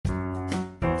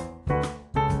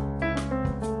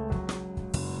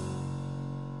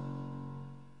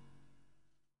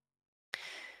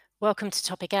Welcome to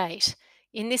topic 8.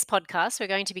 In this podcast, we're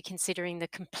going to be considering the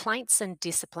complaints and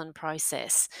discipline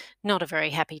process. Not a very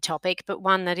happy topic, but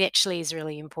one that actually is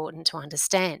really important to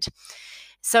understand.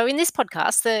 So, in this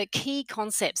podcast, the key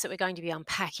concepts that we're going to be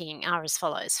unpacking are as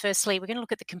follows. Firstly, we're going to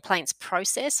look at the complaints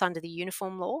process under the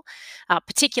Uniform Law,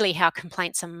 particularly how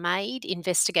complaints are made,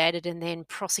 investigated, and then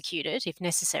prosecuted if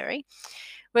necessary.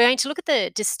 We're going to look at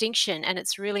the distinction, and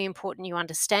it's really important you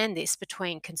understand this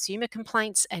between consumer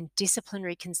complaints and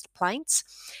disciplinary complaints,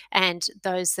 and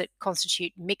those that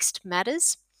constitute mixed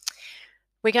matters.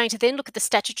 We're going to then look at the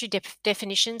statutory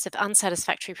definitions of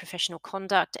unsatisfactory professional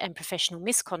conduct and professional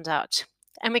misconduct.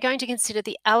 And we're going to consider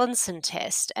the Allinson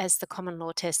test as the common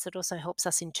law test that also helps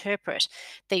us interpret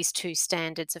these two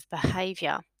standards of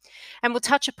behaviour. And we'll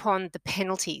touch upon the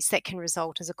penalties that can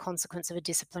result as a consequence of a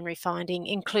disciplinary finding,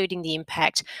 including the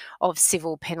impact of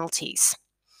civil penalties.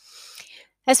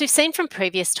 As we've seen from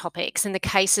previous topics and the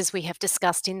cases we have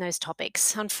discussed in those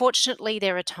topics, unfortunately,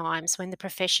 there are times when the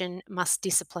profession must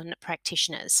discipline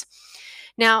practitioners.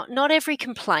 Now, not every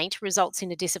complaint results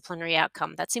in a disciplinary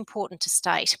outcome. That's important to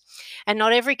state. And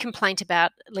not every complaint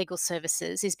about legal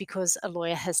services is because a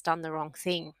lawyer has done the wrong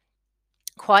thing.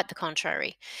 Quite the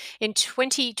contrary. In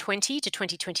 2020 to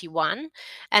 2021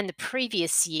 and the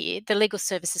previous year, the Legal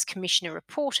Services Commissioner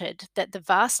reported that the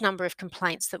vast number of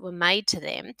complaints that were made to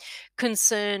them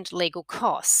concerned legal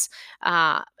costs,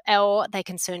 or they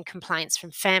concerned complaints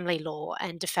from family law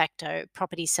and de facto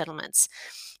property settlements.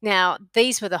 Now,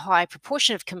 these were the high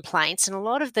proportion of complaints, and a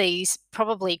lot of these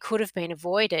probably could have been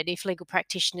avoided if legal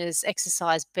practitioners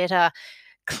exercised better,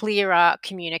 clearer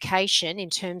communication in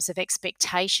terms of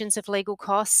expectations of legal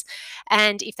costs,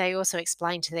 and if they also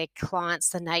explain to their clients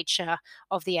the nature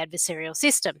of the adversarial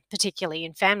system, particularly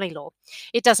in family law.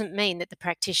 It doesn't mean that the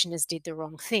practitioners did the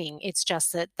wrong thing, it's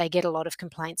just that they get a lot of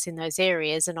complaints in those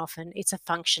areas, and often it's a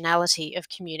functionality of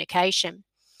communication.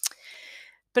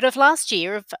 But of last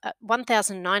year, of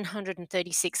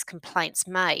 1,936 complaints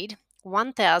made,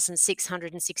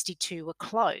 1,662 were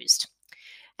closed.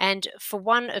 And for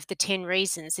one of the 10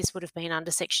 reasons, this would have been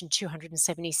under Section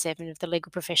 277 of the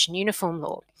Legal Profession Uniform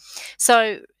Law.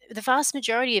 So the vast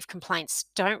majority of complaints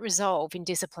don't resolve in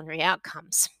disciplinary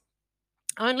outcomes.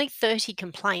 Only 30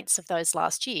 complaints of those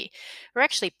last year were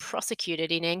actually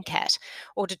prosecuted in NCAT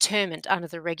or determined under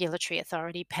the regulatory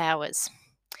authority powers.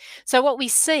 So, what we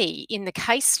see in the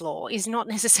case law is not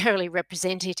necessarily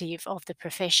representative of the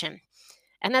profession.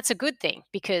 And that's a good thing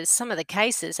because some of the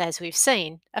cases, as we've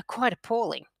seen, are quite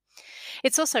appalling.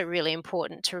 It's also really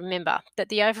important to remember that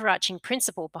the overarching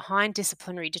principle behind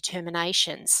disciplinary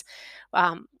determinations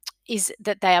is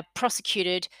that they are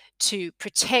prosecuted to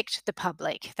protect the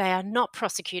public. They are not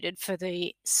prosecuted for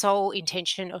the sole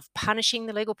intention of punishing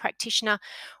the legal practitioner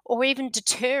or even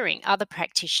deterring other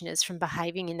practitioners from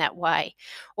behaving in that way.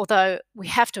 Although we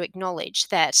have to acknowledge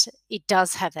that it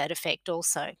does have that effect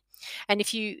also. And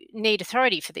if you need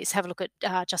authority for this, have a look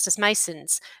at Justice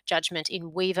Mason's judgment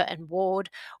in Weaver and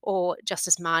Ward, or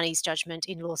Justice Marnie's judgment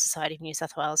in Law Society of New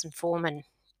South Wales and Foreman.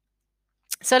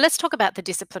 So let's talk about the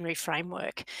disciplinary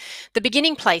framework. The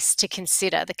beginning place to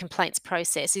consider the complaints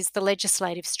process is the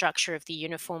legislative structure of the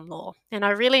Uniform Law. And I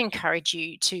really encourage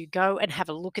you to go and have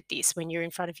a look at this when you're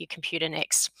in front of your computer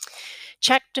next.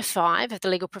 Chapter 5 of the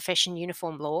Legal Profession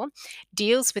Uniform Law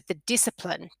deals with the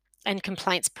discipline and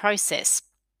complaints process.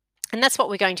 And that's what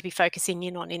we're going to be focusing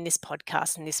in on in this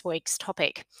podcast and this week's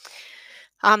topic.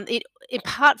 In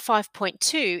part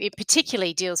 5.2, it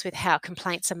particularly deals with how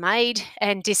complaints are made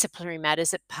and disciplinary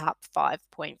matters at part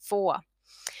 5.4. You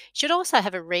should also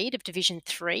have a read of Division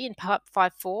 3 in Part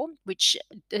 5.4, which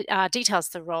details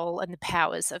the role and the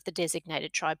powers of the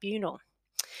designated tribunal.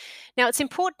 Now, it's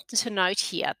important to note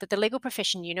here that the Legal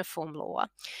Profession Uniform Law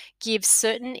gives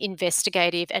certain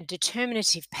investigative and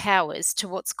determinative powers to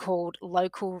what's called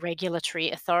local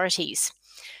regulatory authorities.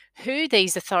 Who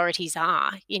these authorities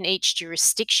are in each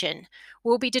jurisdiction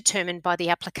will be determined by the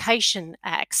application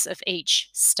acts of each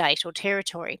state or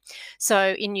territory.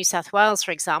 So, in New South Wales,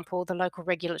 for example, the local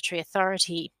regulatory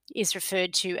authority is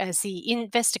referred to as the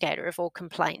investigator of all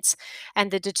complaints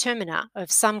and the determiner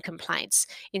of some complaints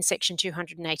in Section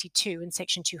 282 and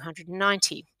Section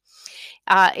 290.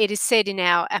 It is said in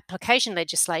our application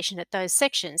legislation at those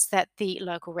sections that the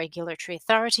local regulatory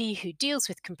authority who deals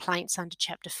with complaints under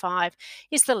Chapter 5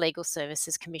 is the Legal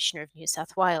Services Commissioner of New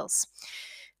South Wales.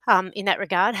 In that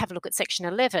regard, have a look at Section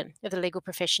 11 of the Legal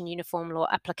Profession Uniform Law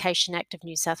Application Act of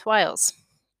New South Wales.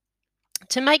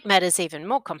 To make matters even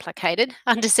more complicated,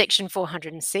 under Section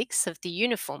 406 of the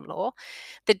Uniform Law,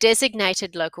 the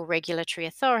designated local regulatory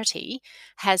authority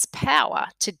has power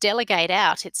to delegate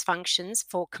out its functions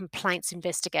for complaints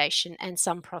investigation and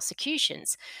some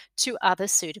prosecutions to other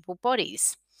suitable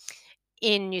bodies.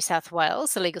 In New South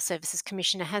Wales, the Legal Services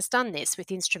Commissioner has done this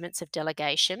with instruments of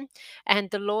delegation, and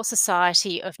the Law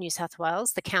Society of New South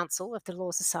Wales, the Council of the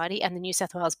Law Society, and the New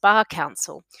South Wales Bar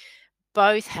Council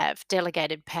both have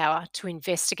delegated power to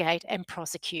investigate and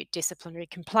prosecute disciplinary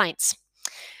complaints.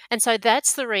 And so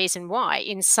that's the reason why,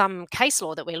 in some case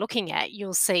law that we're looking at,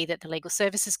 you'll see that the Legal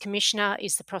Services Commissioner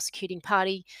is the prosecuting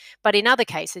party. But in other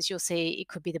cases, you'll see it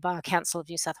could be the Bar Council of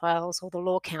New South Wales or the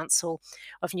Law Council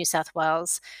of New South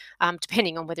Wales,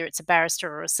 depending on whether it's a barrister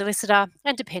or a solicitor,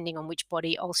 and depending on which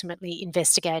body ultimately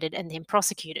investigated and then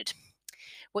prosecuted.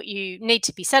 What you need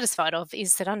to be satisfied of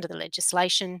is that under the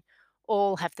legislation,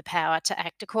 all have the power to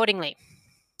act accordingly.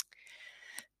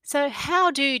 So,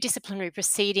 how do disciplinary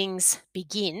proceedings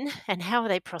begin and how are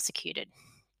they prosecuted?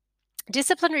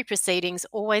 Disciplinary proceedings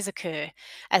always occur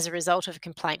as a result of a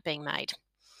complaint being made.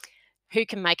 Who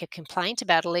can make a complaint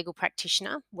about a legal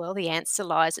practitioner? Well, the answer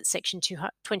lies at Section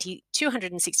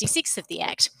 266 of the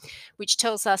Act, which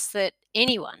tells us that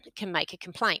anyone can make a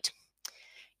complaint.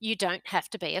 You don't have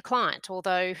to be a client,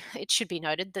 although it should be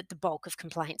noted that the bulk of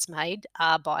complaints made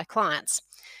are by clients.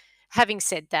 Having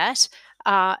said that,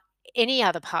 any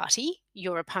other party,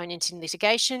 your opponent in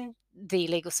litigation, the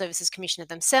Legal Services Commissioner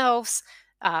themselves,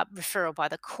 referral by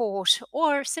the court,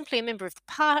 or simply a member of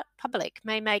the public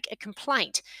may make a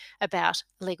complaint about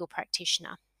a legal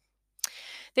practitioner.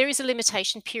 There is a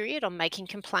limitation period on making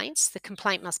complaints. The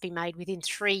complaint must be made within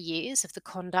 3 years of the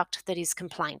conduct that is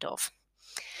complained of.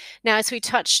 Now, as we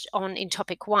touched on in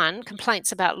topic 1,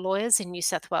 complaints about lawyers in New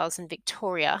South Wales and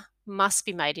Victoria must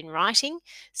be made in writing,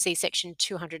 see section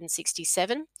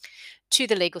 267, to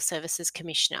the Legal Services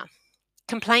Commissioner.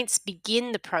 Complaints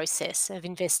begin the process of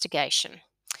investigation.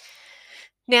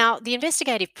 Now, the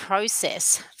investigative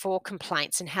process for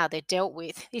complaints and how they're dealt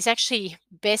with is actually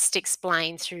best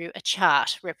explained through a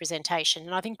chart representation.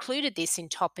 And I've included this in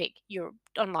your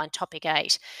online topic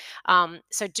 8.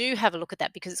 So do have a look at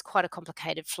that because it's quite a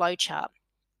complicated flow chart.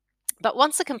 But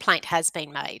once a complaint has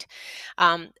been made,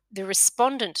 the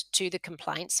respondent to the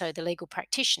complaint, so the legal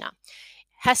practitioner,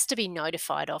 has to be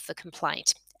notified of the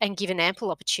complaint and given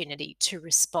ample opportunity to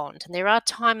respond. And there are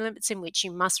time limits in which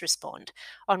you must respond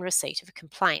on receipt of a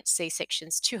complaint. See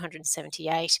sections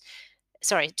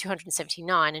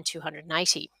 279 and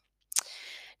 280.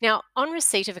 Now, on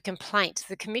receipt of a complaint,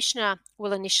 the Commissioner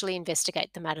will initially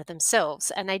investigate the matter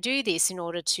themselves, and they do this in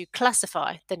order to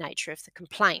classify the nature of the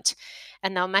complaint.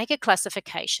 And they'll make a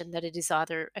classification that it is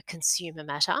either a consumer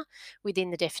matter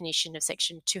within the definition of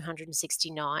Section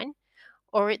 269,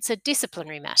 or it's a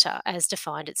disciplinary matter as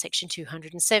defined at Section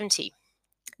 270.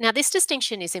 Now, this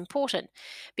distinction is important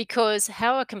because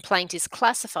how a complaint is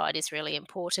classified is really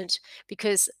important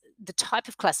because the type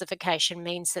of classification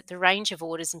means that the range of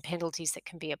orders and penalties that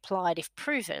can be applied if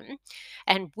proven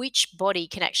and which body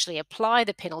can actually apply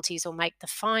the penalties or make the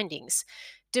findings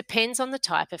depends on the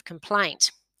type of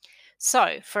complaint.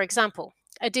 So, for example,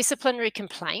 a disciplinary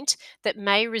complaint that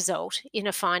may result in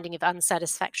a finding of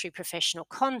unsatisfactory professional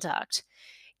conduct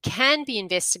can be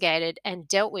investigated and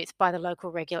dealt with by the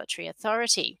local regulatory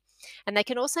authority. And they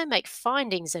can also make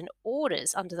findings and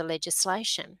orders under the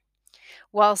legislation.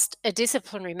 Whilst a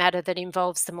disciplinary matter that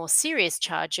involves the more serious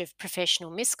charge of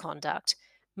professional misconduct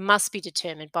must be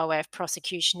determined by way of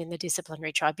prosecution in the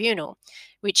disciplinary tribunal,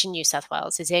 which in New South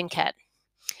Wales is NCAT.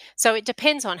 So it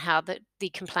depends on how the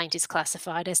complaint is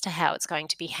classified as to how it's going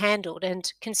to be handled,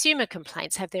 and consumer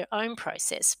complaints have their own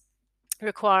process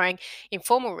requiring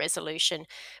informal resolution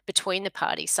between the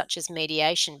parties, such as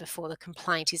mediation, before the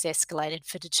complaint is escalated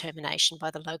for determination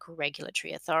by the local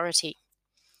regulatory authority.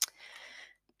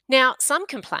 Now, some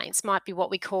complaints might be what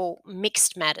we call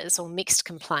mixed matters or mixed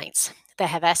complaints. They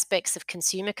have aspects of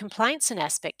consumer complaints and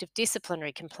aspect of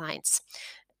disciplinary complaints.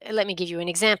 Let me give you an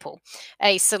example.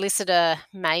 A solicitor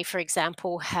may, for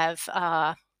example, have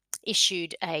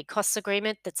issued a costs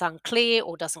agreement that's unclear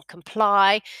or doesn't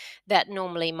comply. That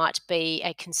normally might be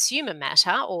a consumer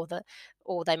matter, or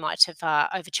they might have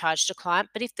overcharged a client.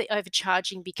 But if the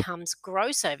overcharging becomes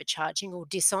gross overcharging or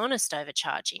dishonest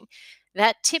overcharging,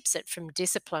 that tips it from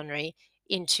disciplinary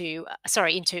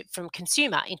from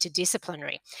consumer into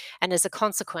disciplinary, and as a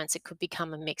consequence, it could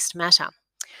become a mixed matter.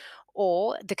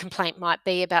 Or the complaint might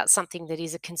be about something that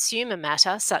is a consumer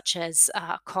matter, such as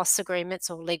costs agreements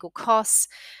or legal costs,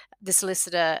 the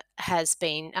solicitor has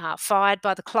been fired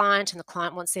by the client and the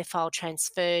client wants their file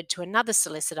transferred to another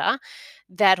solicitor,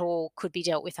 that all could be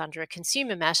dealt with under a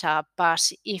consumer matter.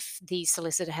 But if the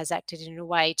solicitor has acted in a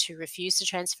way to refuse to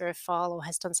transfer a file or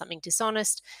has done something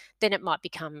dishonest, then it might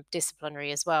become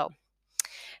disciplinary as well.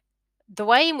 The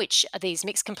way in which these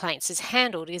mixed complaints is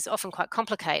handled is often quite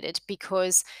complicated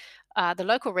because the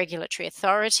local regulatory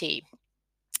authority,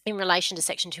 in relation to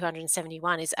Section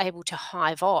 271, is able to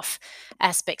hive off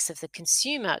aspects of the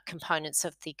consumer components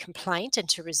of the complaint and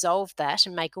to resolve that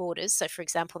and make orders. So, for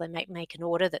example, they make an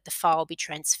order that the file be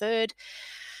transferred,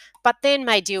 but then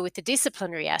may deal with the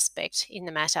disciplinary aspect in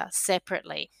the matter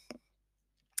separately.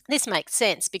 This makes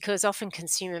sense because often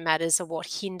consumer matters are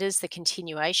what hinders the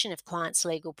continuation of clients'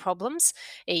 legal problems,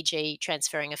 e.g.,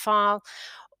 transferring a file,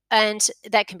 and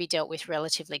that can be dealt with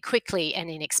relatively quickly and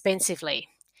inexpensively.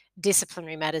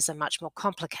 Disciplinary matters are much more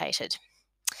complicated.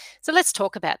 So let's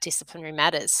talk about disciplinary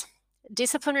matters.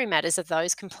 Disciplinary matters are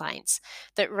those complaints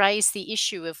that raise the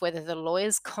issue of whether the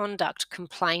lawyer's conduct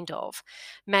complained of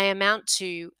may amount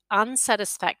to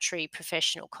unsatisfactory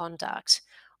professional conduct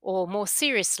or, more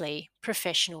seriously,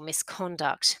 professional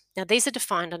misconduct. Now, these are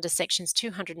defined under sections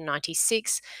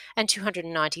 296 and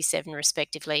 297,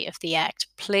 respectively, of the Act.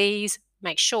 Please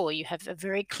make sure you have a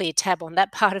very clear tab on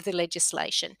that part of the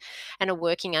legislation and a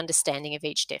working understanding of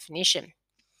each definition.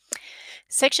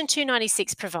 Section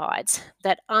 296 provides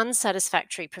that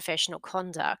unsatisfactory professional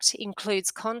conduct includes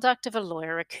conduct of a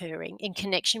lawyer occurring in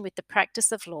connection with the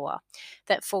practice of law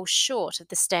that falls short of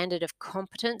the standard of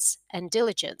competence and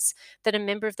diligence that a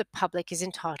member of the public is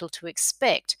entitled to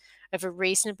expect of a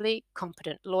reasonably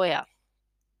competent lawyer.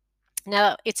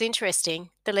 Now, it's interesting,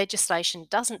 the legislation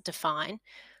doesn't define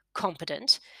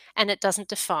competent and it doesn't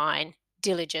define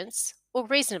diligence or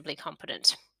reasonably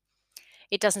competent.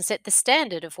 It doesn't set the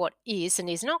standard of what is and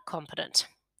is not competent.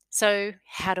 So,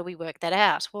 how do we work that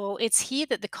out? Well, it's here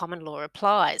that the common law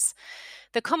applies.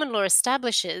 The common law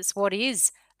establishes what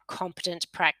is competent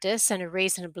practice and a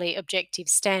reasonably objective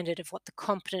standard of what the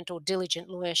competent or diligent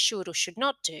lawyer should or should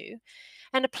not do,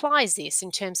 and applies this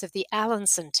in terms of the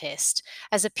Allinson test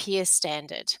as a peer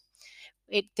standard.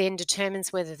 It then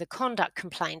determines whether the conduct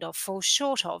complained of falls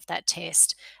short of that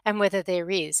test and whether there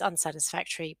is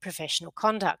unsatisfactory professional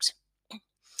conduct.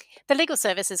 The Legal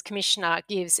Services Commissioner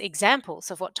gives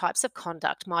examples of what types of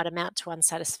conduct might amount to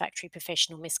unsatisfactory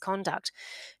professional misconduct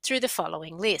through the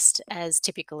following list as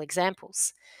typical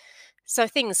examples. So,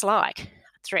 things like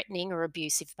threatening or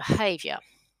abusive behaviour,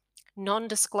 non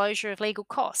disclosure of legal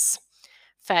costs,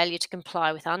 failure to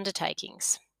comply with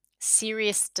undertakings,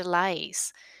 serious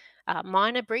delays,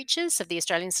 minor breaches of the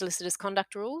Australian Solicitors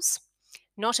Conduct Rules,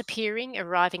 not appearing,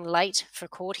 arriving late for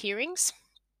court hearings,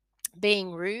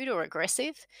 being rude or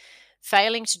aggressive,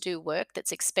 failing to do work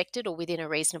that's expected or within a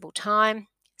reasonable time,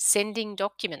 sending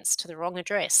documents to the wrong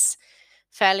address,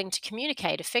 failing to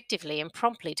communicate effectively and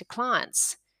promptly to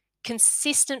clients,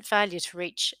 consistent failure to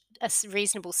reach a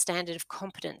reasonable standard of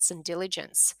competence and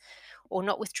diligence, or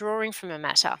not withdrawing from a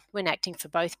matter when acting for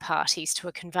both parties to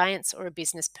a conveyance or a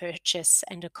business purchase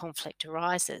and a conflict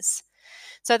arises.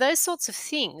 So, those sorts of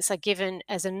things are given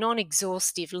as a non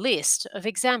exhaustive list of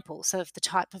examples of the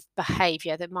type of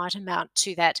behaviour that might amount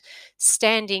to that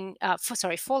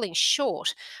falling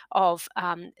short of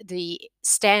the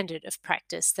standard of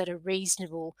practice that a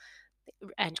reasonable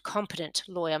and competent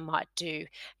lawyer might do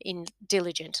in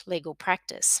diligent legal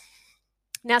practice.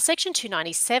 Now, Section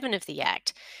 297 of the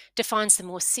Act defines the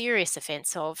more serious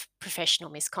offence of professional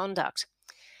misconduct.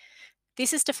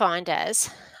 This is defined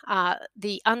as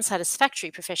the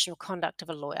unsatisfactory professional conduct of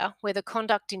a lawyer, where the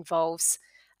conduct involves,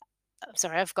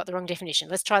 sorry, I've got the wrong definition.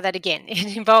 Let's try that again.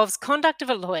 It involves conduct of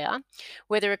a lawyer,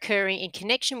 whether occurring in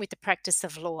connection with the practice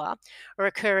of law or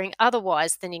occurring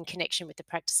otherwise than in connection with the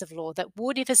practice of law, that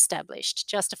would, if established,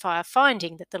 justify a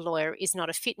finding that the lawyer is not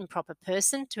a fit and proper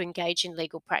person to engage in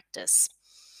legal practice.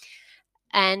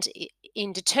 And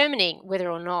in determining whether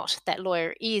or not that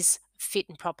lawyer is fit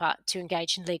and proper to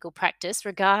engage in legal practice,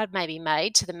 regard may be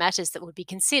made to the matters that would be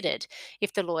considered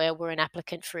if the lawyer were an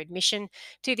applicant for admission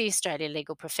to the Australian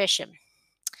legal profession.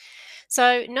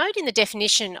 So, note in the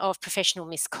definition of professional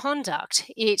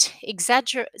misconduct, it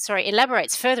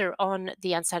elaborates further on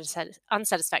the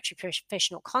unsatisfactory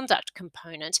professional conduct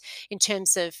component in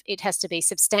terms of it has to be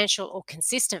substantial or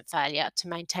consistent failure to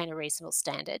maintain a reasonable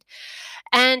standard.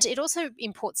 And it also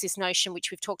imports this notion,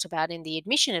 which we've talked about in the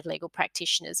admission of legal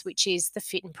practitioners, which is the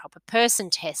fit and proper person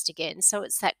test again. So,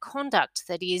 it's that conduct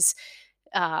that is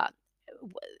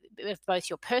of both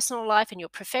your personal life and your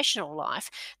professional life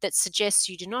that suggests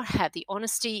you do not have the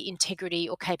honesty, integrity,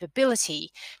 or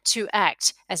capability to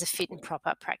act as a fit and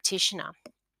proper practitioner.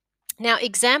 Now,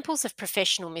 examples of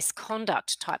professional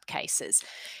misconduct type cases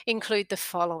include the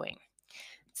following.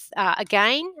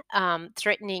 Again,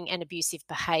 threatening and abusive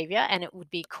behaviour, and it would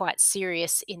be quite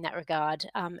serious in that regard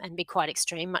and be quite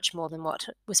extreme, much more than what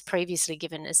was previously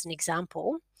given as an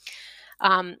example.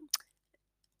 Um,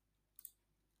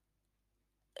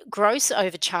 Gross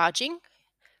overcharging,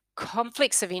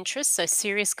 conflicts of interest, so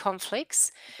serious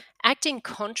conflicts, acting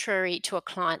contrary to a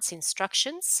client's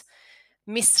instructions,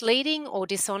 misleading or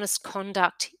dishonest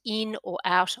conduct in or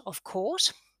out of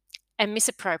court, and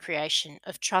misappropriation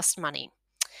of trust money.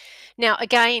 Now,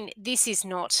 again, this is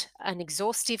not an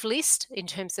exhaustive list in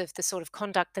terms of the sort of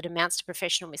conduct that amounts to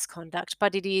professional misconduct,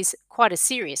 but it is quite a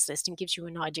serious list and gives you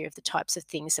an idea of the types of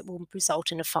things that will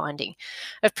result in a finding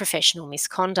of professional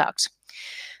misconduct.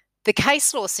 The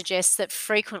case law suggests that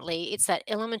frequently it's that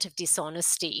element of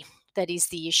dishonesty that is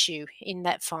the issue in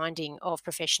that finding of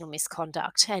professional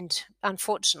misconduct. And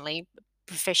unfortunately,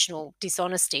 professional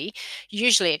dishonesty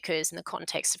usually occurs in the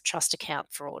context of trust account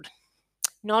fraud.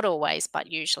 Not always,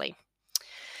 but usually.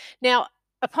 Now,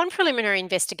 upon preliminary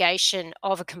investigation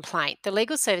of a complaint, the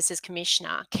Legal Services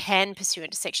Commissioner can,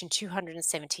 pursuant to Section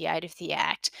 278 of the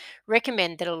Act,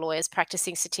 recommend that a lawyer's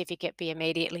practicing certificate be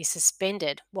immediately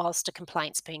suspended whilst a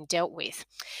complaint's being dealt with.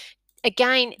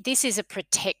 Again, this is a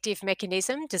protective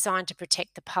mechanism designed to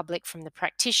protect the public from the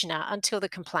practitioner until the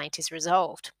complaint is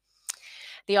resolved.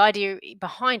 The idea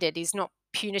behind it is not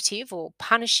punitive or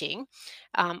punishing,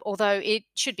 although it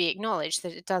should be acknowledged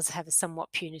that it does have a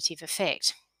somewhat punitive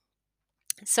effect.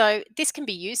 So, this can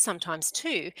be used sometimes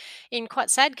too in quite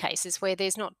sad cases where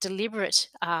there's not deliberate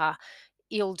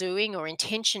ill doing or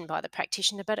intention by the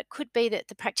practitioner, but it could be that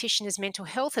the practitioner's mental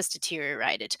health has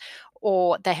deteriorated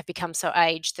or they have become so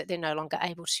aged that they're no longer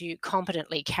able to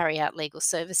competently carry out legal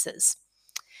services.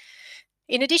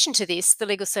 In addition to this, the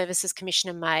Legal Services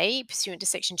Commissioner may, pursuant to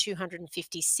Section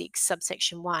 256,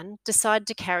 subsection 1, decide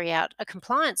to carry out a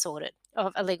compliance audit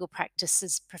of a legal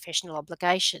practice's professional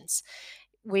obligations.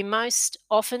 We most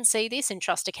often see this in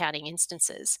trust accounting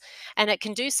instances, and it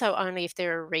can do so only if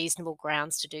there are reasonable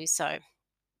grounds to do so.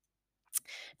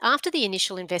 After the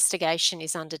initial investigation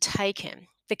is undertaken,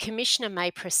 the Commissioner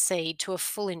may proceed to a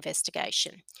full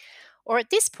investigation, or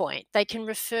at this point, they can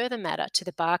refer the matter to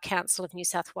the Bar Council of New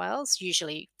South Wales,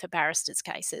 usually for barristers'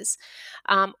 cases,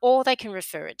 or they can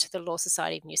refer it to the Law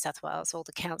Society of New South Wales or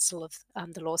the Council of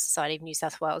the Law Society of New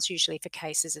South Wales, usually for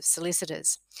cases of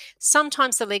solicitors.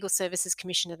 Sometimes the Legal Services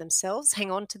Commissioner themselves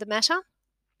hang on to the matter,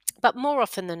 but more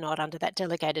often than not, under that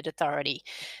delegated authority,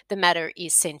 the matter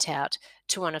is sent out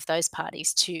to one of those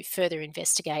parties to further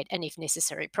investigate and, if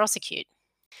necessary, prosecute.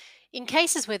 In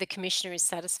cases where the Commissioner is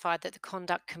satisfied that the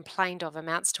conduct complained of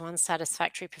amounts to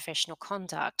unsatisfactory professional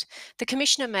conduct, the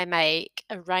Commissioner may make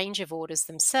a range of orders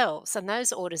themselves, and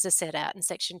those orders are set out in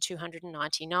Section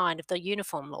 299 of the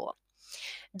Uniform Law.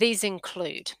 These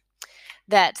include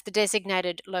that the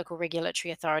designated local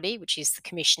regulatory authority, which is the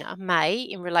Commissioner, may,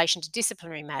 in relation to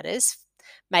disciplinary matters,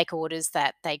 make orders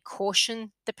that they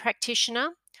caution the practitioner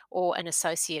or an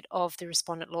associate of the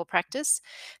respondent law practice.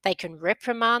 They can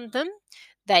reprimand them.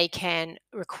 They can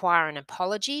require an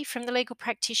apology from the legal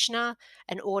practitioner,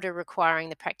 an order requiring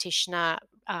the practitioner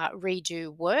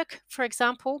redo work, for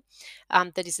example,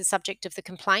 that is the subject of the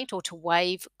complaint, or to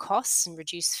waive costs and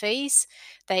reduce fees.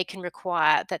 They can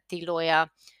require that the lawyer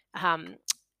um,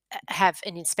 have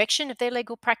an inspection of their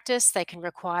legal practice. They can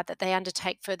require that they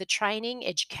undertake further training,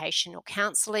 education, or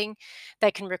counselling.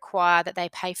 They can require that they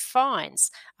pay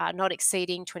fines not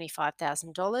exceeding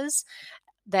 $25,000.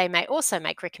 They may also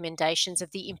make recommendations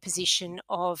of the imposition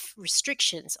of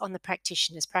restrictions on the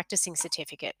practitioner's practicing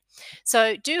certificate.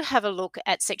 So, do have a look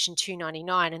at Section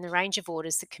 299 and the range of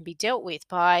orders that can be dealt with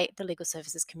by the Legal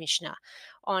Services Commissioner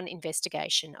on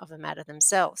investigation of a matter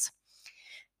themselves.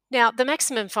 Now, the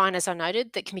maximum fine, as I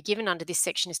noted, that can be given under this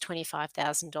section is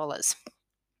 $25,000.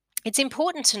 It's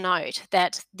important to note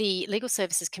that the Legal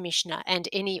Services Commissioner and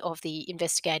any of the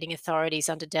investigating authorities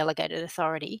under delegated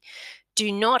authority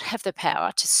do not have the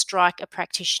power to strike a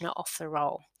practitioner off the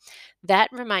roll.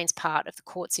 That remains part of the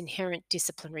court's inherent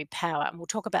disciplinary power, and we'll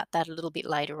talk about that a little bit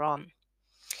later on.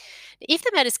 If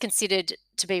the matter is considered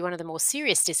to be one of the more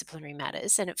serious disciplinary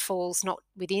matters and it falls not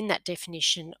within that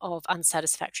definition of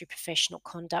unsatisfactory professional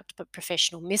conduct but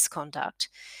professional misconduct,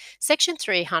 Section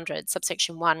 300,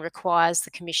 subsection 1, requires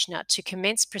the Commissioner to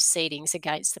commence proceedings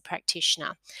against the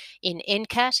practitioner in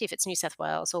NCAT if it's New South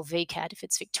Wales or VCAT if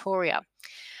it's Victoria.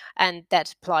 And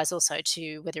that applies also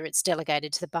to whether it's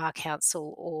delegated to the Bar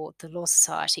Council or the Law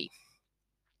Society.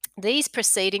 These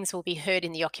proceedings will be heard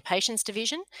in the Occupations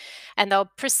Division and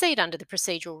they'll proceed under the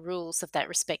procedural rules of that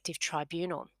respective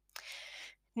tribunal.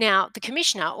 Now, the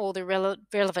Commissioner or the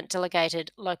relevant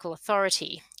delegated local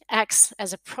authority acts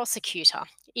as a prosecutor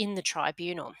in the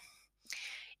tribunal.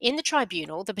 In the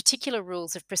tribunal, the particular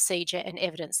rules of procedure and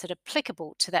evidence that are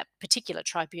applicable to that particular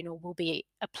tribunal will be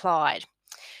applied.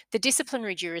 The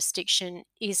disciplinary jurisdiction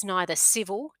is neither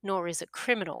civil nor is it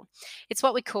criminal. It's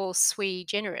what we call sui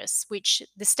generis, which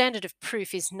the standard of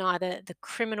proof is neither the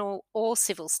criminal or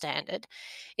civil standard.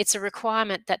 It's a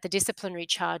requirement that the disciplinary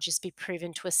charges be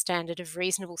proven to a standard of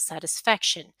reasonable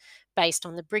satisfaction based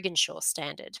on the Brigginshaw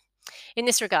standard. In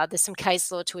this regard, there's some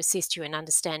case law to assist you in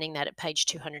understanding that at page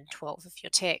 212 of your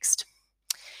text.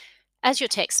 As your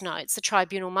text notes, the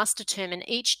tribunal must determine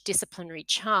each disciplinary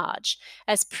charge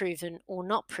as proven or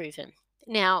not proven.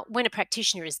 Now, when a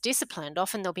practitioner is disciplined,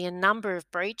 often there'll be a number of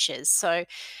breaches. So,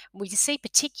 we see,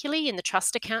 particularly in the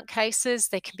trust account cases,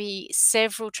 there can be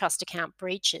several trust account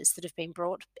breaches that have been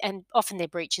brought, and often they're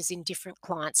breaches in different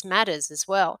clients' matters as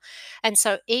well. And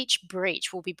so, each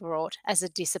breach will be brought as a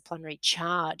disciplinary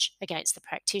charge against the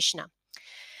practitioner.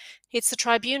 It's the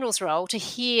tribunal's role to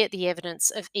hear the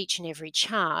evidence of each and every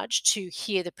charge, to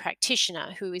hear the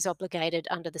practitioner, who is obligated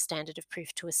under the standard of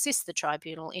proof to assist the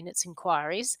tribunal in its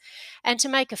inquiries, and to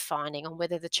make a finding on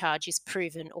whether the charge is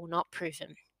proven or not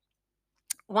proven.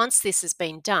 Once this has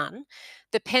been done,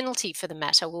 the penalty for the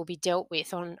matter will be dealt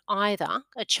with on either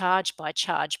a charge by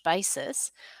charge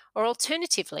basis or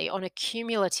alternatively on a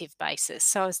cumulative basis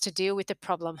so as to deal with the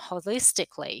problem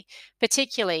holistically.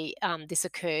 Particularly, this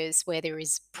occurs where there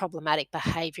is problematic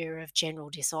behaviour of general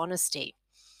dishonesty.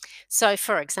 So,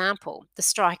 for example, the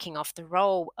striking off the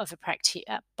roll of the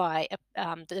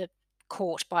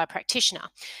court by a practitioner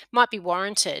might be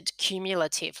warranted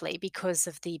cumulatively because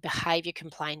of the behaviour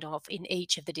complained of in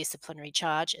each of the disciplinary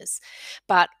charges.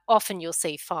 But often you'll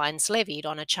see fines levied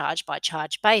on a charge by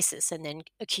charge basis and then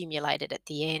accumulated at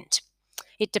the end.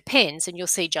 It depends, and you'll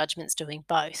see judgments doing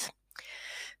both.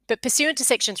 But pursuant to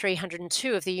Section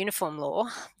 302 of the Uniform Law,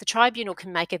 the Tribunal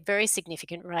can make a very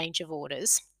significant range of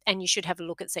orders, and you should have a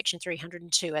look at Section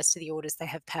 302 as to the orders they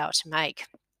have power to make.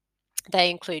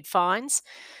 They include fines,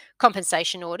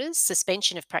 compensation orders,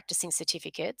 suspension of practicing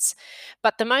certificates,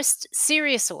 but the most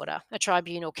serious order a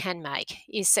tribunal can make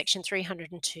is Section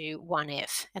 302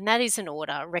 1F, and that is an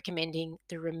order recommending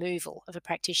the removal of a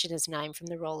practitioner's name from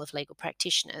the roll of legal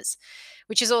practitioners,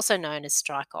 which is also known as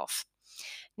strike-off.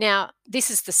 Now, this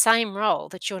is the same role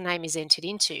that your name is entered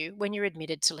into when you're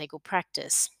admitted to legal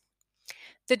practice.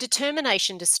 The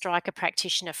determination to strike a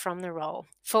practitioner from the roll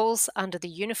falls under the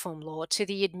uniform law to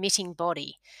the admitting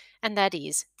body, and that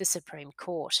is the Supreme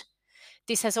Court.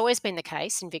 This has always been the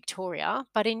case in Victoria,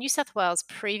 but in New South Wales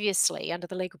previously, under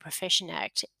the Legal Profession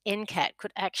Act, NCAT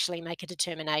could actually make a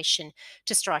determination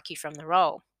to strike you from the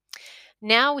roll.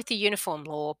 Now, with the uniform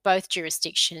law, both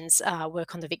jurisdictions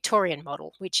work on the Victorian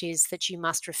model, which is that you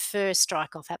must refer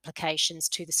strike-off applications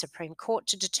to the Supreme Court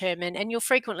to determine, and you'll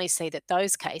frequently see that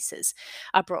those cases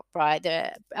are brought by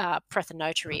the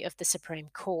Notary of the Supreme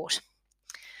Court.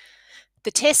 The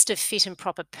test of fit and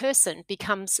proper person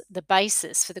becomes the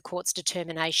basis for the court's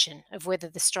determination of whether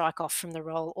the strike-off from the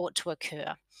roll ought to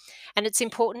occur. And it's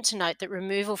important to note that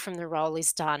removal from the roll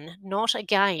is done not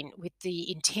again with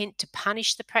the intent to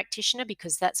punish the practitioner,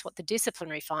 because that's what the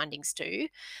disciplinary findings do.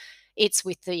 It's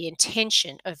with the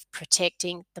intention of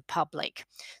protecting the public.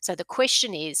 So the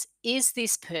question is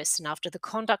this person, after the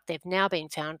conduct they've now been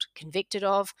found convicted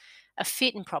of, a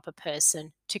fit and proper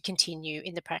person to continue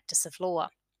in the practice of law?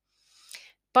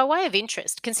 By way of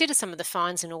interest, consider some of the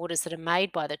fines and orders that are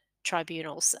made by the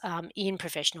tribunals in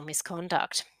professional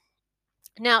misconduct.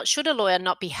 Now, should a lawyer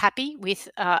not be happy with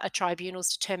a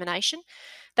tribunal's determination,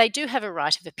 they do have a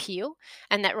right of appeal,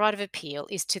 and that right of appeal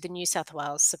is to the New South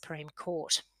Wales Supreme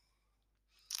Court.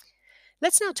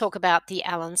 Let's now talk about the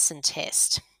Allinson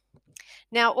test.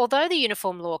 Now, although the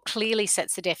uniform law clearly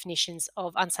sets the definitions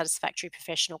of unsatisfactory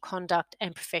professional conduct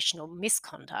and professional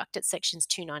misconduct at sections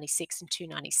 296 and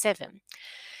 297,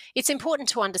 it's important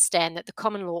to understand that the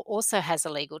common law also has a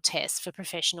legal test for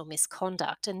professional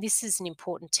misconduct, and this is an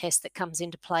important test that comes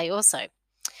into play also.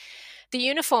 The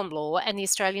Uniform Law and the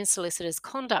Australian Solicitors'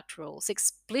 Conduct Rules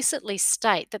explicitly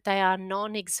state that they are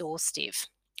non-exhaustive.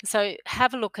 So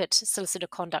have a look at Solicitor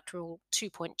Conduct Rule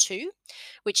 2.2,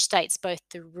 which states both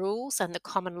the rules and the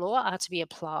common law are to be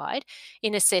applied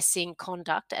in assessing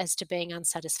conduct as to being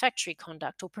unsatisfactory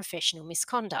conduct or professional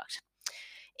misconduct.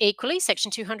 Equally, Section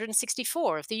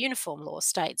 264 of the Uniform Law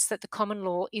states that the common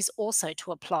law is also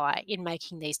to apply in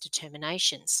making these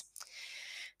determinations.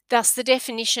 Thus, the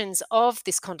definitions of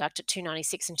this conduct at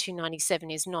 296 and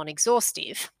 297 is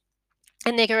non-exhaustive,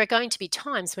 And there are going to be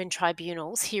times when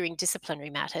tribunals hearing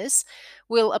disciplinary matters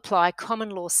will apply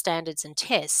common law standards and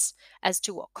tests as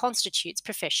to what constitutes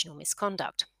professional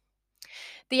misconduct.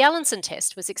 The Allinson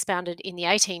test was expounded in the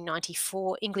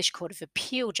 1894 English Court of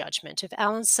Appeal judgment of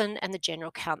Allinson and the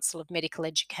General Council of Medical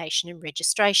Education and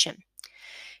Registration.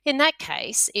 In that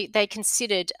case, they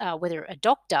considered whether a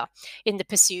doctor, in the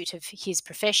pursuit of his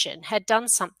profession, had done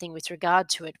something with regard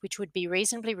to it which would be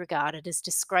reasonably regarded as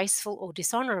disgraceful or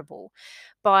dishonourable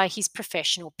by his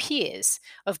professional peers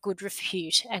of good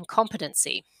repute and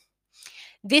competency.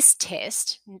 This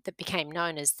test, that became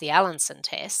known as the Allinson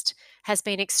test, has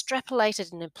been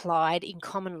extrapolated and applied in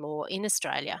common law in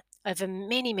Australia over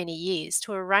many, many years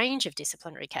to a range of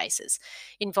disciplinary cases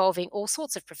involving all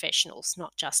sorts of professionals,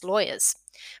 not just lawyers.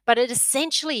 But it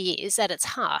essentially is, at its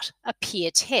heart, a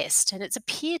peer test, and it's a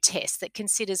peer test that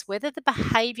considers whether the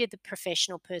behaviour the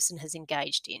professional person has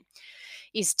engaged in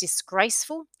is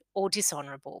disgraceful or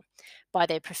dishonourable by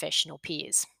their professional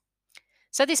peers.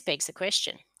 So this begs the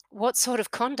question: what sort of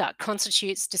conduct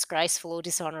constitutes disgraceful or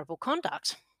dishonourable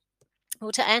conduct?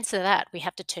 Well, to answer that, we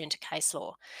have to turn to case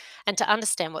law and to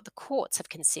understand what the courts have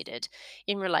considered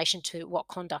in relation to what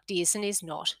conduct is and is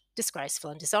not disgraceful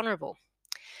and dishonourable.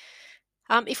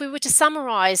 If we were to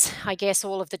summarise, I guess,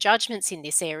 all of the judgments in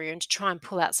this area and to try and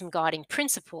pull out some guiding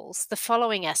principles, the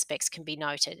following aspects can be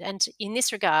noted. And in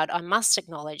this regard, I must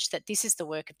acknowledge that this is the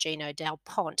work of Gino Dal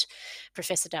Ponte.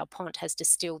 Professor Dal Ponte has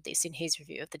distilled this in his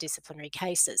review of the disciplinary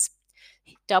cases.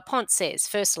 Dal Ponte says,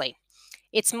 firstly,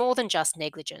 it's more than just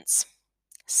negligence.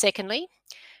 Secondly,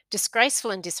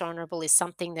 disgraceful and dishonourable is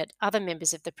something that other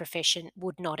members of the profession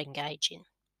would not engage in.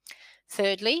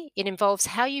 Thirdly, it involves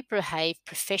how you behave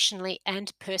professionally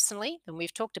and personally, and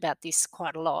we've talked about this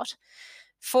quite a lot.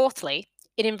 Fourthly,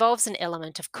 it involves an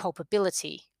element of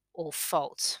culpability or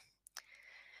fault.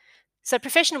 So,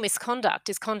 professional misconduct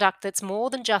is conduct that's more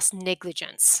than just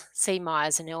negligence. See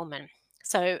Myers and Ellman.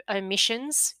 So,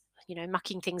 omissions,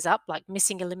 mucking things up like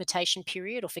missing a limitation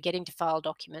period or forgetting to file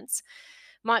documents,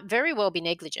 might very well be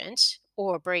negligent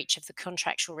or a breach of the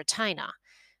contractual retainer,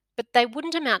 but they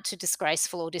wouldn't amount to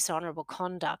disgraceful or dishonourable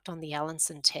conduct on the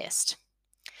Allinson test.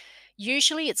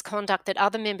 Usually, it's conduct that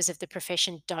other members of the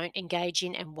profession don't engage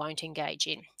in and won't engage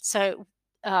in. So,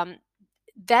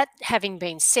 that having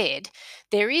been said,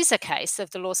 there is a case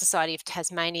of the Law Society of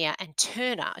Tasmania and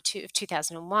Turner of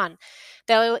 2001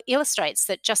 that illustrates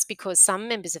that just because some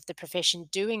members of the profession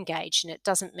do engage in it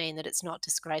doesn't mean that it's not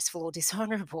disgraceful or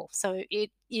dishonourable. So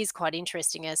it is quite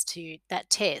interesting as to that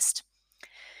test.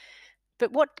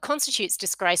 But what constitutes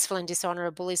disgraceful and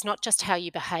dishonourable is not just how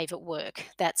you behave at work.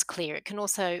 That's clear. It can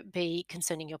also be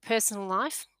concerning your personal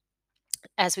life.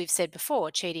 As we've said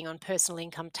before, cheating on personal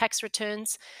income tax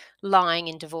returns, lying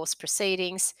in divorce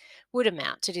proceedings would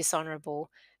amount to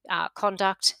dishonourable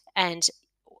conduct, and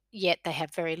yet they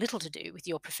have very little to do with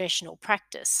your professional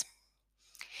practice.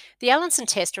 The Allinson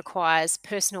test requires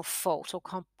personal fault or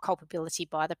culpability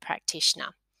by the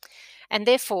practitioner. And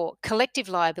therefore, collective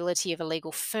liability of a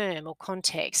legal firm or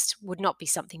context would not be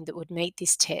something that would meet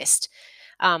this test.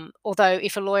 Although,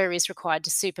 if a lawyer is required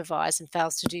to supervise and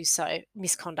fails to do so,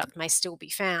 misconduct may still be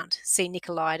found. See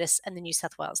Nicolaitis and the New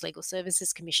South Wales Legal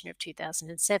Services Commissioner of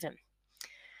 2007.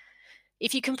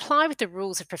 If you comply with the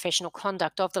rules of professional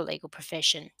conduct of the legal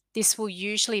profession, this will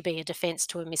usually be a defence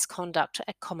to a misconduct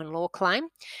at common law claim.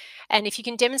 And if you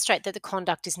can demonstrate that the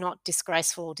conduct is not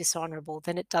disgraceful or dishonourable,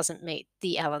 then it doesn't meet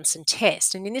the Allinson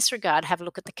test. And in this regard, have a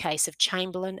look at the case of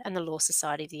Chamberlain and the Law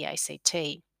Society of the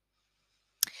ACT.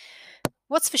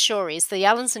 What's for sure is the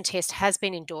Allinson test has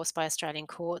been endorsed by Australian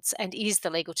courts and is the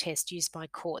legal test used by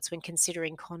courts when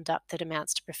considering conduct that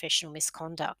amounts to professional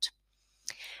misconduct.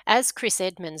 As Chris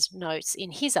Edmonds notes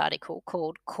in his article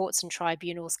called Courts and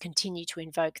Tribunals Continue to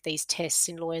Invoke These Tests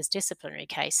in Lawyers' Disciplinary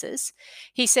Cases,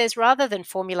 he says rather than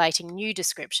formulating new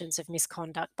descriptions of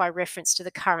misconduct by reference to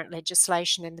the current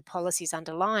legislation and the policies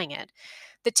underlying it,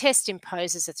 the test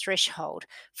imposes a threshold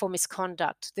for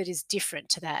misconduct that is different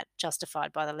to that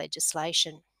justified by the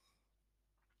legislation.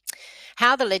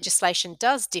 How the legislation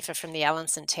does differ from the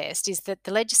Allinson test is that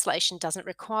the legislation doesn't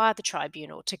require the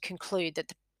tribunal to conclude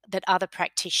that other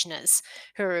practitioners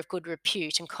who are of good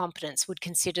repute and competence would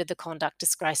consider the conduct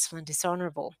disgraceful and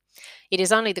dishonourable. It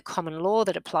is only the common law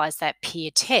that applies that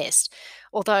peer test.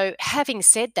 Although, having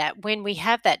said that, when we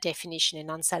have that definition in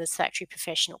unsatisfactory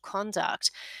professional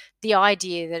conduct, the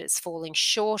idea that it's falling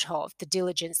short of the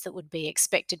diligence that would be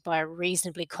expected by a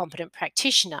reasonably competent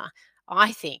practitioner,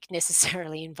 I think,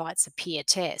 necessarily invites a peer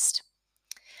test.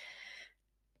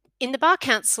 In the Bar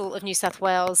Council of New South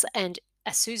Wales and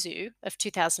Isuzu of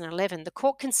 2011, the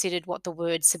court considered what the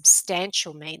word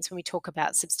substantial means when we talk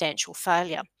about substantial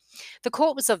failure. The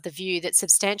court was of the view that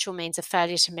substantial means a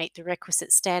failure to meet the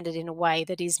requisite standard in a way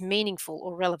that is meaningful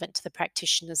or relevant to the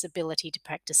practitioner's ability to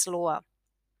practice law.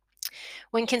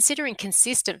 When considering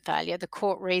consistent failure, the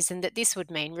court reasoned that this would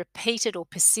mean repeated or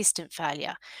persistent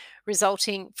failure,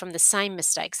 resulting from the same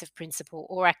mistakes of principle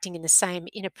or acting in the same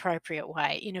inappropriate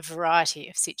way in a variety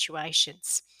of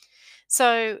situations.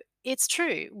 So it's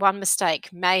true, one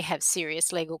mistake may have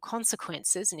serious legal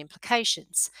consequences and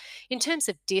implications. In terms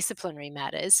of disciplinary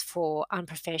matters for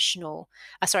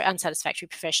unsatisfactory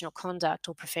professional conduct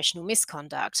or professional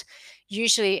misconduct,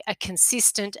 usually a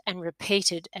consistent and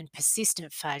repeated and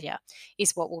persistent failure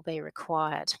is what will be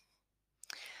required.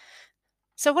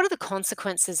 So, what are the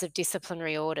consequences of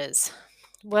disciplinary orders?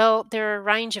 Well, there are a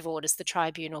range of orders the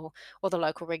tribunal or the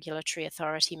local regulatory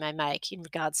authority may make in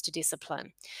regards to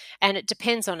discipline, and it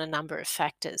depends on a number of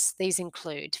factors. These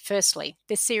include, firstly,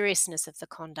 the seriousness of the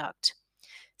conduct.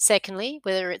 Secondly,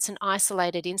 whether it's an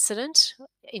isolated incident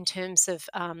in terms of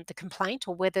the complaint,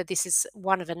 or whether this is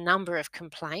one of a number of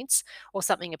complaints or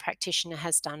something a practitioner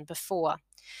has done before.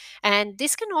 And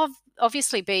this can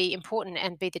obviously be important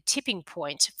and be the tipping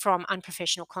point from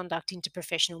unprofessional conduct into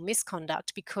professional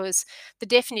misconduct, because the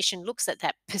definition looks at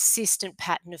that persistent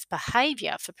pattern of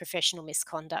behaviour for professional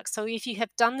misconduct. So if you have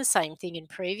done the same thing in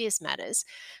previous matters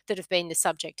that have been the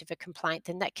subject of a complaint,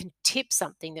 then that can tip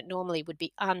something that normally would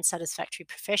be unsatisfactory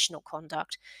professional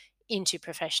conduct into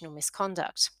professional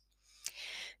misconduct.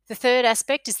 The third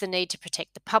aspect is the need to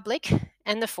protect the public,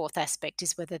 and the fourth aspect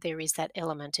is whether there is that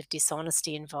element of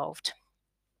dishonesty involved.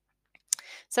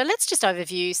 So let's just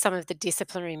overview some of the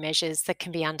disciplinary measures that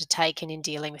can be undertaken in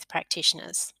dealing with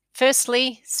practitioners.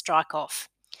 Firstly, strike off.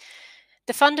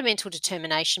 The fundamental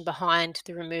determination behind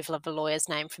the removal of a lawyer's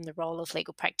name from the role of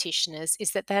legal practitioners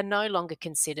is that they are no longer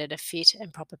considered a fit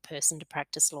and proper person to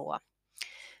practice law.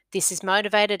 This is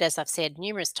motivated, as I've said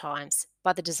numerous times,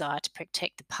 by the desire to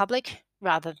protect the public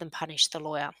rather than punish the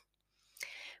lawyer.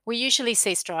 We usually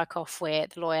see strike off where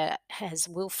the lawyer has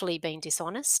willfully been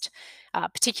dishonest,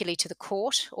 particularly to the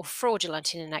court, or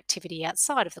fraudulent in an activity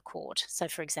outside of the court. So,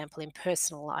 for example, in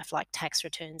personal life, like tax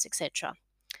returns, etc.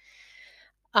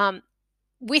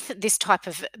 With this type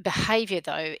of behaviour,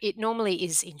 though, it normally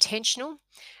is intentional,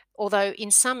 although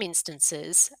in some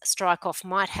instances, strike off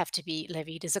might have to be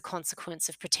levied as a consequence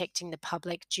of protecting the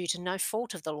public due to no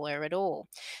fault of the lawyer at all.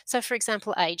 So, for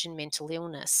example, age and mental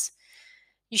illness.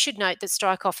 You should note that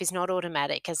strike off is not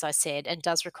automatic, as I said, and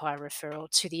does require referral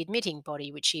to the admitting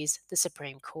body, which is the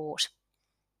Supreme Court.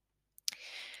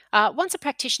 Once a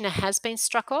practitioner has been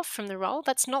struck off from the role,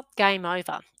 that's not game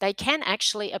over. They can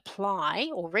actually apply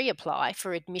or reapply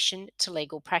for admission to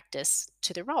legal practice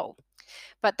to the role.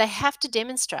 But they have to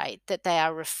demonstrate that they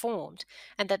are reformed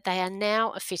and that they are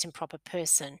now a fit and proper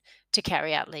person to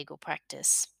carry out legal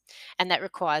practice. And that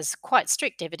requires quite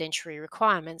strict evidentiary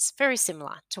requirements, very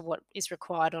similar to what is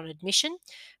required on admission.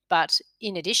 But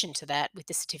in addition to that, with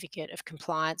the certificate of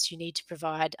compliance, you need to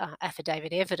provide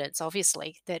affidavit evidence,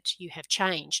 obviously, that you have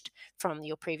changed from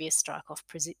your previous strike-off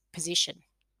position.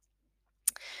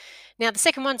 Now, the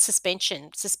second one,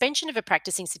 suspension. Suspension of a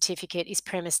practicing certificate is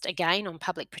premised again on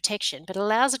public protection, but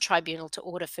allows a tribunal to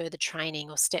order further training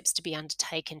or steps to be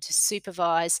undertaken to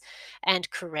supervise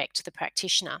and correct the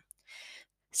practitioner.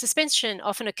 Suspension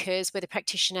often occurs where the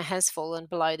practitioner has fallen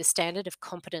below the standard of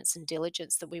competence and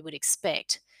diligence that we would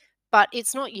expect, but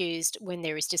it's not used when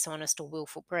there is dishonest or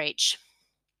willful breach.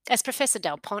 As Professor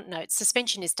Del Pont notes,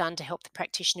 suspension is done to help the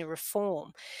practitioner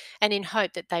reform and in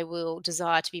hope that they will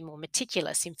desire to be more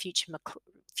meticulous in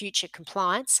future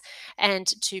compliance and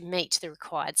to meet the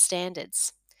required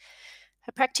standards.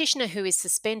 A practitioner who is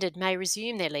suspended may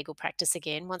resume their legal practice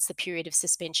again once the period of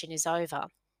suspension is over.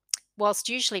 Whilst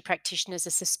usually practitioners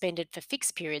are suspended for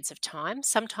fixed periods of time,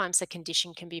 sometimes a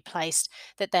condition can be placed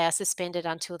that they are suspended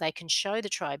until they can show the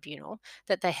tribunal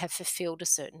that they have fulfilled a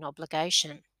certain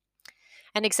obligation.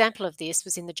 An example of this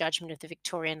was in the judgment of the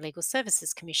Victorian Legal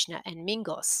Services Commissioner and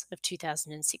Mingos of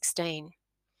 2016.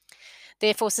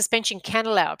 Therefore, suspension can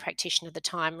allow a practitioner the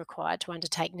time required to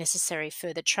undertake necessary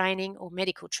further training or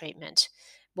medical treatment,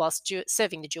 whilst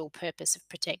serving the dual purpose of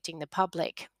protecting the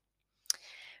public.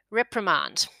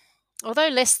 Reprimand. Although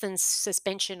less than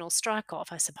suspension or strike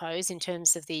off, I suppose, in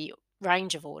terms of the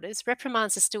range of orders,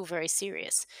 reprimands are still very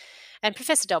serious, and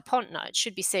Professor Del Pont notes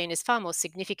should be seen as far more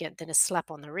significant than a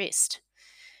slap on the wrist.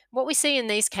 What we see in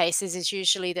these cases is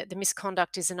usually that the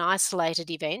misconduct is an isolated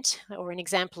event or an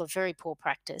example of very poor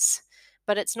practice,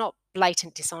 but it's not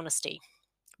blatant dishonesty.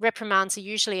 Reprimands are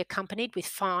usually accompanied with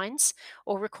fines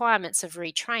or requirements of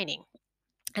retraining,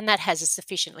 and that has a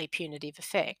sufficiently punitive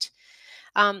effect.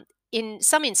 In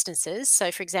some instances,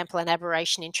 so for example, an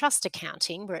aberration in trust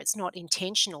accounting where it's not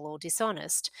intentional or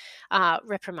dishonest,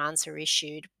 reprimands are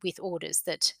issued with orders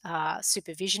that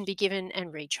supervision be given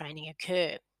and retraining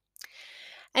occur.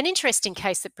 An interesting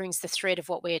case that brings the thread of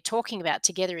what we're talking about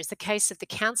together is the case of the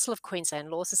Council of Queensland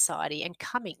Law Society and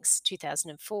Cummings,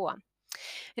 2004.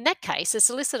 In that case, a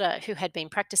solicitor who had been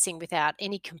practicing without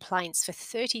any complaints for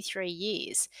 33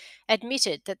 years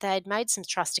admitted that they had made some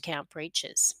trust account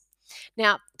breaches.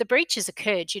 Now, the breaches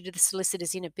occurred due to the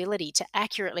solicitor's inability to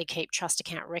accurately keep trust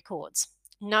account records.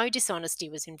 No dishonesty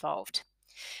was involved.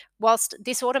 Whilst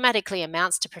this automatically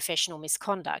amounts to professional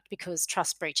misconduct because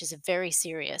trust breaches are very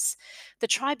serious, the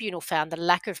tribunal found the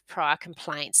lack of prior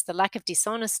complaints, the lack of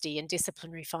dishonesty and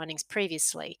disciplinary findings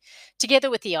previously,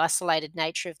 together with the isolated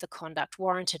nature of the conduct,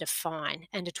 warranted a fine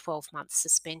and a 12-month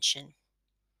suspension.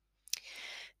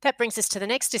 That brings us to the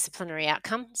next disciplinary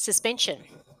outcome, suspension.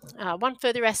 One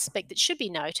further aspect that should be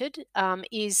noted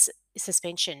is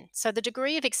suspension. So, the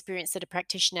degree of experience that a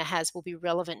practitioner has will be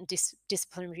relevant in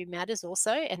disciplinary matters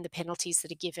also, and the penalties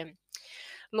that are given.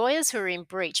 Lawyers who are in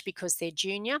breach because they're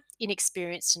junior,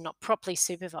 inexperienced, and not properly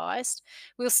supervised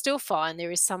will still find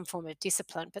there is some form of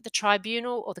discipline, but the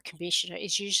tribunal or the commissioner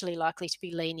is usually likely to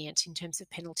be lenient in terms of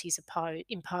penalties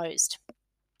imposed.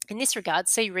 In this regard,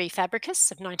 see Re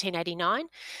Fabricus of 1989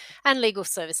 and Legal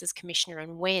Services Commissioner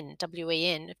and WEN,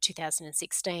 WEN of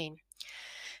 2016.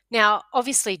 Now,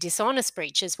 obviously, dishonest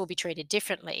breaches will be treated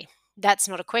differently. That's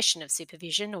not a question of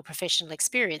supervision or professional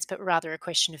experience, but rather a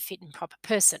question of fit and proper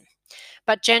person.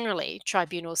 But generally,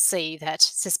 tribunals see that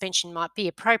suspension might be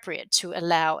appropriate to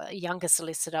allow a younger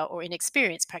solicitor or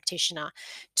inexperienced practitioner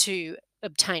to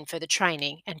obtain further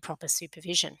training and proper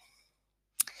supervision.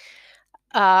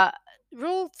 Uh,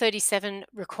 Rule 37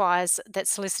 requires that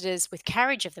solicitors with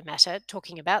carriage of the matter,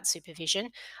 talking about supervision,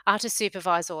 are to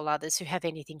supervise all others who have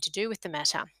anything to do with the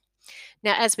matter.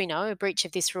 Now, as we know, a breach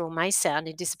of this rule may sound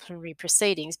in disciplinary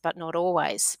proceedings, but not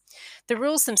always. The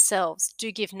rules themselves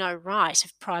do give no right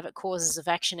of private causes of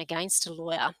action against a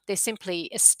lawyer. They're simply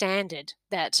a standard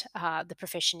that the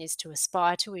profession is to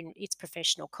aspire to in its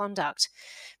professional conduct.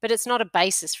 But it's not a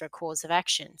basis for a cause of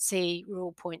action. See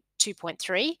Rule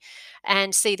 2.3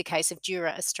 and see the case of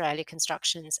Dura Australia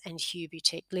Constructions and Hugh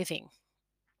Boutique Living,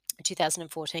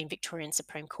 2014 Victorian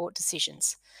Supreme Court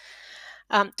decisions.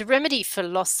 The remedy for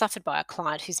loss suffered by a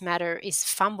client whose matter is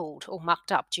fumbled or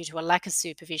mucked up due to a lack of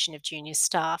supervision of junior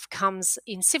staff comes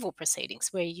in civil proceedings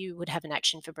where you would have an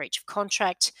action for breach of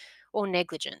contract or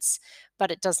negligence,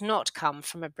 but it does not come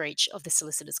from a breach of the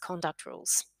solicitor's conduct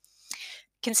rules.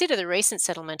 Consider the recent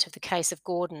settlement of the case of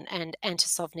Gordon and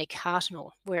Antisovnik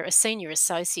Hartnell, where a senior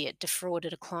associate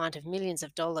defrauded a client of millions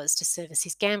of dollars to service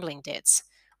his gambling debts,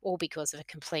 all because of a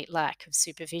complete lack of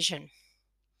supervision.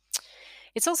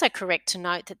 It's also correct to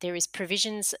note that there is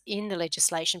provisions in the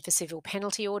legislation for civil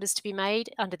penalty orders to be made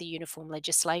under the uniform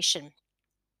legislation.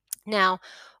 Now,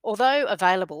 although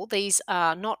available, these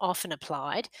are not often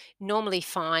applied. Normally,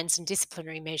 fines and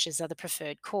disciplinary measures are the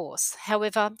preferred course.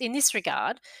 However, in this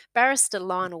regard, Barrister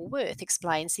Lionel Worth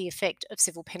explains the effect of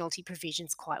civil penalty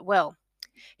provisions quite well.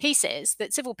 He says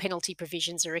that civil penalty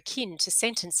provisions are akin to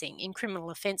sentencing in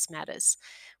criminal offence matters,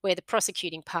 where the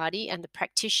prosecuting party and the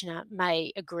practitioner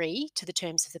may agree to the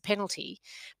terms of the penalty,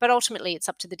 but ultimately it's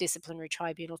up to the disciplinary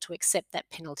tribunal to accept that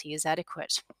penalty as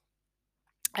adequate.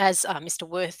 As Mr.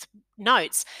 Worth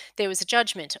notes, there was a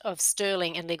judgment of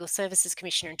Sterling and Legal Services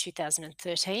Commissioner in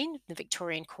 2013, the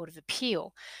Victorian Court of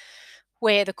Appeal,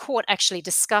 where the court actually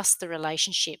discussed the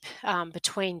relationship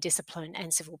between discipline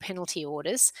and civil penalty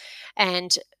orders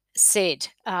and said,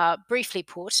 briefly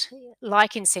put,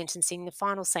 like in sentencing, the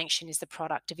final sanction is the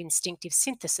product of instinctive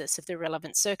synthesis of the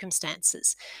relevant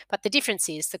circumstances. But the difference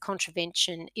is the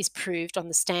contravention is proved on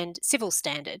the civil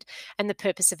standard, and the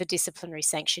purpose of a disciplinary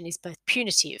sanction is both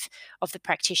punitive of the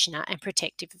practitioner and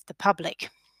protective of the public.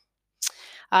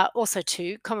 Also,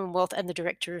 too, Commonwealth and the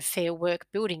Director of Fair Work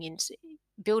Building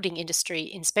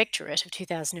Industry Inspectorate of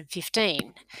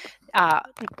 2015,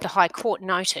 the High Court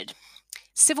noted,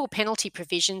 civil penalty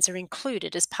provisions are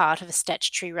included as part of a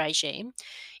statutory regime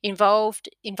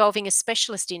involving a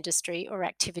specialist industry or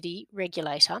activity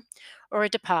regulator or a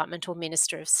department or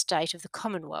minister of state of the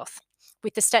Commonwealth,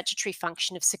 with the statutory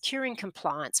function of securing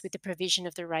compliance with the provision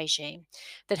of the regime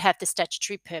that have the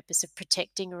statutory purpose of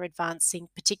protecting or advancing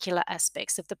particular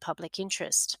aspects of the public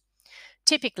interest.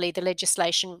 Typically, the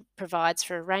legislation provides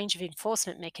for a range of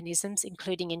enforcement mechanisms,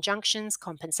 including injunctions,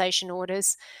 compensation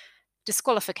orders,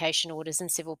 disqualification orders,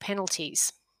 and civil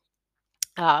penalties.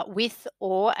 With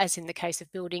or, as in the case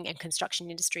of building and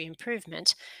construction industry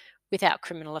improvement, without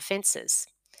criminal offences.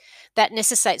 That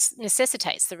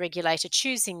necessitates the regulator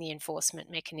choosing the enforcement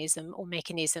mechanism or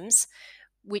mechanisms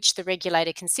which the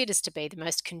regulator considers to be the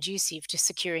most conducive to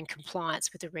securing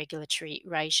compliance with the regulatory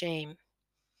regime.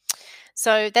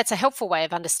 So that's a helpful way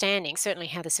of understanding certainly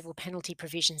how the civil penalty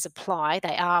provisions apply.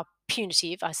 They are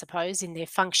punitive, I suppose, in their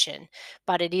function,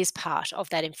 but it is part of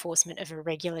that enforcement of a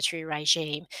regulatory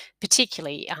regime,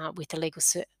 particularly with the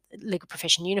legal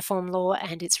profession uniform law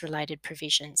and its related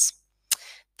provisions.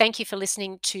 Thank you for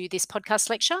listening to this podcast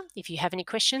lecture. If you have any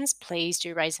questions, please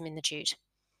do raise them in the Jute.